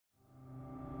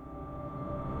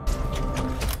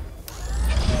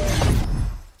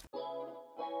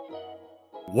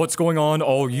What's going on,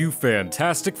 all you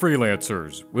fantastic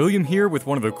freelancers? William here with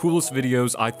one of the coolest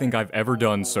videos I think I've ever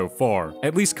done so far,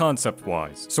 at least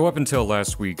concept-wise. So up until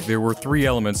last week, there were 3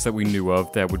 elements that we knew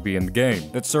of that would be in the game,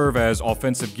 that serve as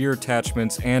offensive gear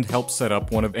attachments and help set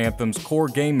up one of Anthem's core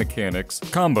game mechanics,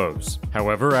 combos.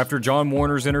 However, after John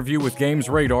Warner's interview with Games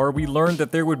Radar, we learned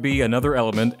that there would be another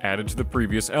element added to the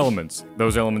previous elements,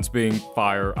 those elements being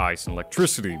fire, ice, and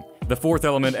electricity. The 4th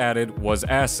element added was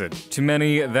acid. To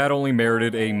many, that only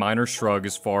merited a minor shrug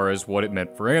as far as what it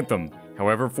meant for Anthem.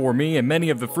 However, for me and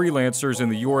many of the freelancers in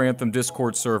the Your Anthem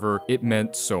Discord server, it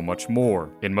meant so much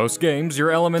more. In most games, your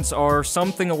elements are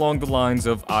something along the lines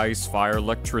of ice, fire,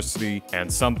 electricity,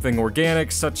 and something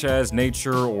organic such as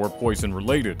nature or poison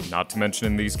related. Not to mention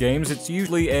in these games, it's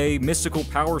usually a mystical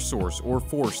power source or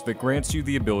force that grants you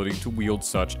the ability to wield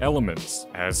such elements.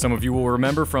 As some of you will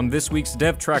remember from this week's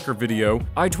Dev Tracker video,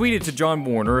 I tweeted to John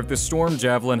Warner if the Storm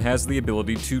Javelin has the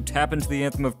ability to tap into the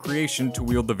Anthem of Creation to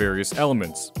wield the various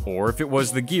elements, or if it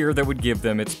was the gear that would give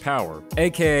them its power.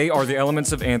 AKA, are the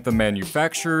elements of Anthem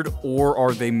manufactured, or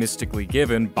are they mystically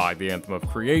given by the Anthem of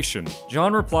Creation?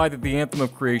 John replied that the Anthem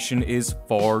of Creation is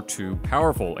far too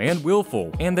powerful and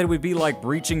willful, and that it would be like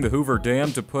breaching the Hoover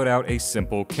Dam to put out a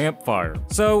simple campfire.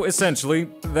 So essentially,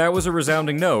 that was a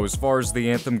resounding no as far as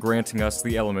the Anthem granting us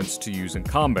the elements to use in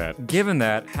combat. Given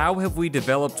that, how have we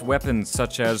developed weapons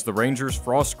such as the Ranger's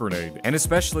Frost Grenade, and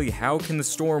especially how can the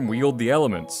Storm wield the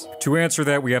elements? To answer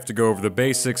that, we have to go over the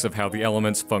basics of how the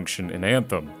elements function in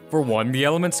Anthem. For one, the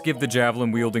elements give the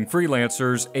javelin-wielding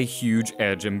freelancers a huge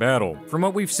edge in battle. From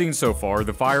what we've seen so far,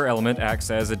 the fire element acts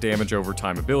as a damage over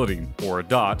time ability, or a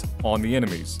dot, on the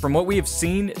enemies. From what we have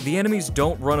seen, the enemies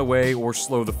don't run away or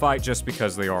slow the fight just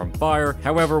because they are on fire.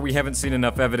 However, we haven't seen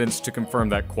enough evidence to confirm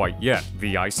that quite yet.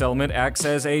 The ice element acts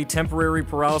as a temporary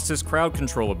paralysis crowd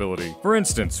control ability. For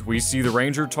instance, we see the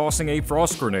Ranger tossing a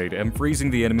frost grenade and freezing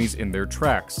the enemies in their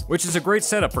tracks, which is a great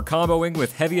setup for comboing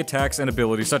with heavy attacks and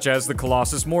abilities such as the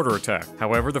Colossus mortar attack.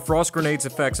 However, the frost grenade's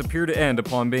effects appear to end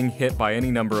upon being hit by any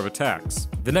number of attacks.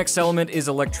 The next element is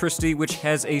electricity, which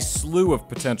has a slew of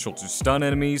potential to stun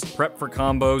enemies, prep for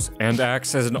combos, and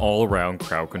acts as an all-around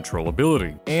crowd control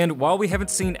ability. And while we haven't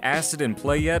seen acid in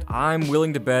play yet, I'm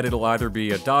willing to bet it'll either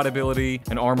be a dot ability,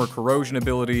 an armor corrosion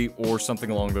ability, or something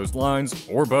along those lines,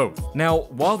 or both. Now,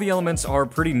 while the elements are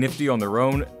pretty nifty on their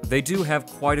own, they do have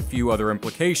quite a few other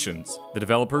implications. The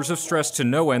developers have stressed to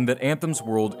no end that Anthem's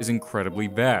world is incredibly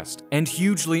vast and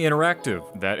hugely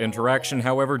interactive. That interaction,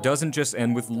 however, doesn't just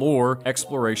end with lore,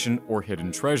 exploration, or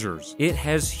hidden treasures. It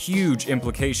has huge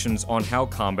implications on how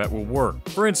combat will work.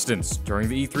 For instance, during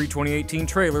the E3 2018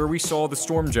 trailer, we saw the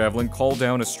Storm Javelin call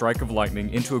down a strike of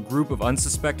lightning into a group of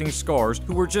unsuspecting scars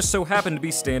who were just so happened to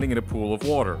be standing in a pool of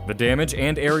water. The damage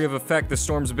and area of effect the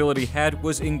Storm's ability had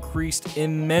was increased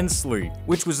immensely,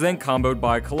 which was then comboed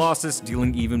by Colossus,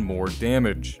 dealing even more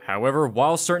damage. However,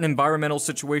 while certain environmental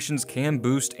situations can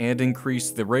boost and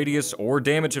increase the radius or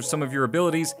damage of some of your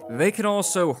abilities, they can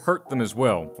also hurt them as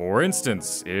well. For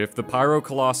instance, if the Pyro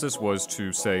Colossus was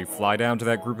to, say, fly down to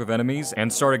that group of enemies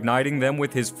and start igniting them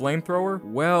with his flamethrower,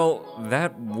 well,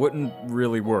 that wouldn't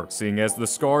really work. Seeing as the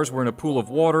scars were in a pool of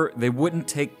water, they wouldn't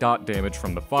take dot damage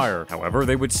from the fire. However,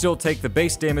 they would still take the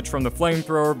base damage from the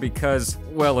flamethrower because,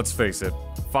 well, let's face it,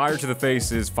 fire to the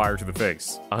face is fire to the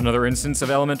face. Another instance of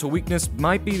elemental weakness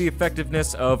might be the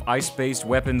effectiveness of ice-based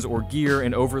weapons or gear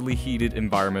in overly heated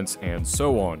environments and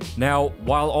so on. Now,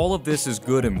 while all of this is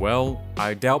good and well,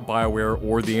 I doubt BioWare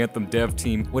or the Anthem dev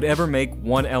team would ever make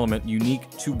one element unique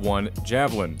to one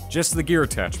javelin, just the gear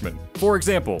attachment. For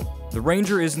example, the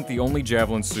Ranger isn't the only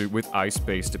javelin suit with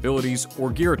ice-based abilities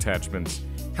or gear attachments.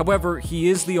 However, he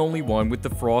is the only one with the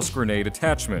Frost Grenade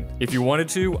attachment. If you wanted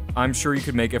to, I'm sure you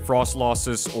could make a Frost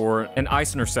Lossus or an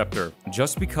Ice Interceptor.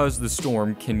 Just because the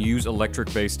Storm can use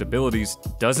electric-based abilities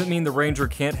doesn't mean the Ranger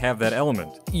can't have that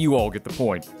element. You all get the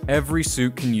point. Every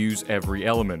suit can use every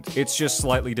element. It's just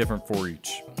slightly different for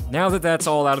each. Now that that's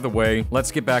all out of the way,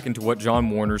 let's get back into what John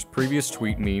Warner's previous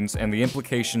tweet means and the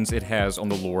implications it has on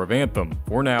the lore of Anthem.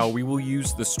 For now, we will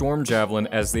use the Storm Javelin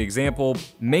as the example,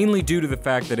 mainly due to the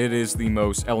fact that it is the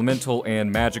most elemental and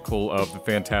magical of the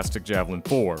Fantastic Javelin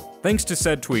 4. Thanks to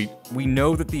said tweet, we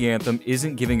know that the Anthem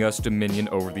isn't giving us dominion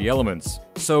over the elements.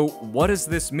 So what does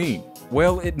this mean?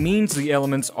 Well, it means the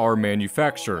elements are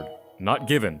manufactured, not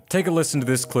given. Take a listen to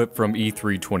this clip from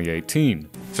E3 2018.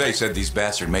 Faye said these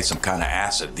bastards made some kind of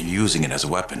acid. They're using it as a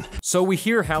weapon. So we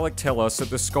hear Halleck tell us that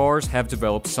the Scars have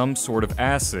developed some sort of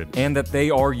acid, and that they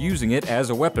are using it as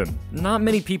a weapon. Not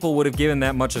many people would have given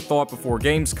that much a thought before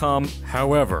Gamescom.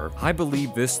 However, I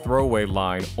believe this throwaway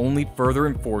line only further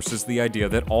enforces the idea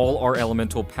that all our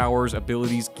elemental powers,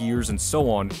 abilities, gears, and so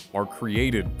on are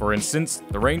created. For instance,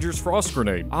 the Ranger's Frost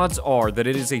Grenade. Odds are that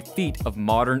it is a feat of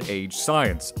modern age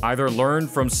science, either learned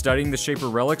from studying the Shaper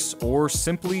relics or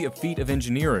simply a feat of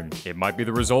engineering. It might be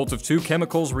the result of two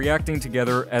chemicals reacting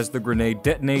together as the grenade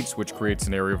detonates, which creates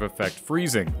an area of effect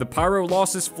freezing. The Pyro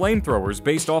losses flamethrowers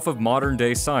based off of modern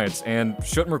day science and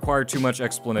shouldn't require too much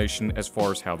explanation as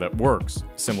far as how that works.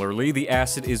 Similarly, the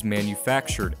acid is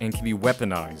manufactured and can be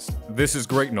weaponized. This is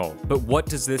great and all, but what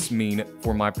does this mean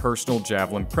for my personal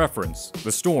Javelin preference?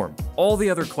 The Storm. All the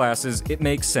other classes, it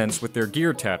makes sense with their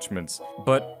gear attachments,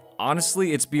 but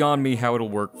honestly, it's beyond me how it'll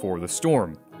work for the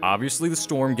Storm. Obviously, the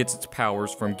Storm gets its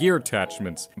powers from gear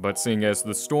attachments, but seeing as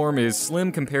the Storm is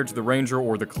slim compared to the Ranger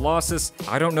or the Colossus,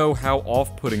 I don't know how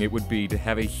off-putting it would be to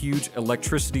have a huge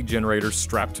electricity generator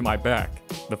strapped to my back.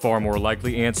 The far more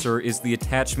likely answer is the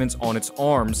attachments on its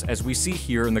arms, as we see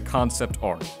here in the concept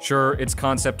art. Sure, it's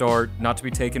concept art, not to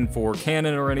be taken for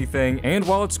canon or anything, and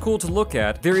while it's cool to look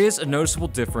at, there is a noticeable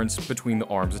difference between the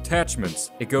arms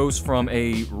attachments. It goes from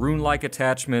a rune-like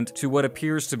attachment to what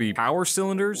appears to be power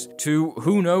cylinders to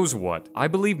who knows what. I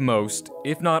believe most,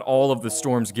 if not all, of the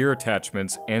Storm's gear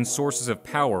attachments and sources of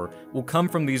power will come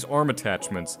from these arm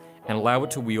attachments and allow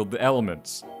it to wield the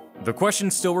elements. The question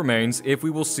still remains if we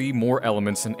will see more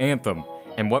elements in Anthem,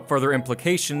 and what further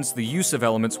implications the use of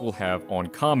elements will have on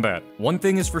combat. One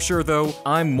thing is for sure though,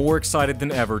 I'm more excited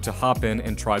than ever to hop in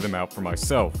and try them out for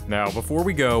myself. Now, before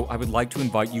we go, I would like to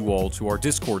invite you all to our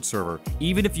Discord server.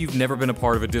 Even if you've never been a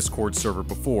part of a Discord server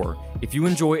before, if you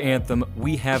enjoy Anthem,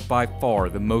 we have by far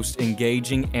the most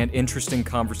engaging and interesting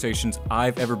conversations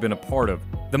I've ever been a part of.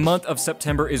 The month of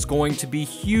September is going to be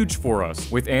huge for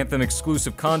us, with Anthem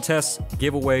exclusive contests,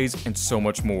 giveaways, and so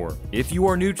much more. If you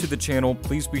are new to the channel,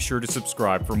 please be sure to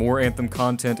subscribe for more Anthem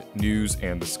content, news,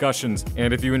 and discussions.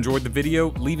 And if you enjoyed the video,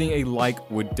 leaving a like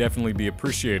would definitely be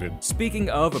appreciated. Speaking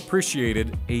of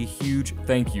appreciated, a huge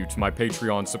thank you to my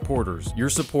Patreon supporters. Your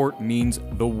support means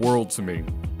the world to me.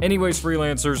 Anyways,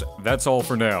 freelancers, that's all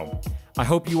for now. I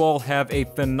hope you all have a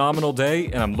phenomenal day,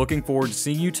 and I'm looking forward to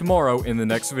seeing you tomorrow in the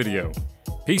next video.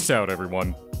 Peace out,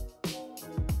 everyone.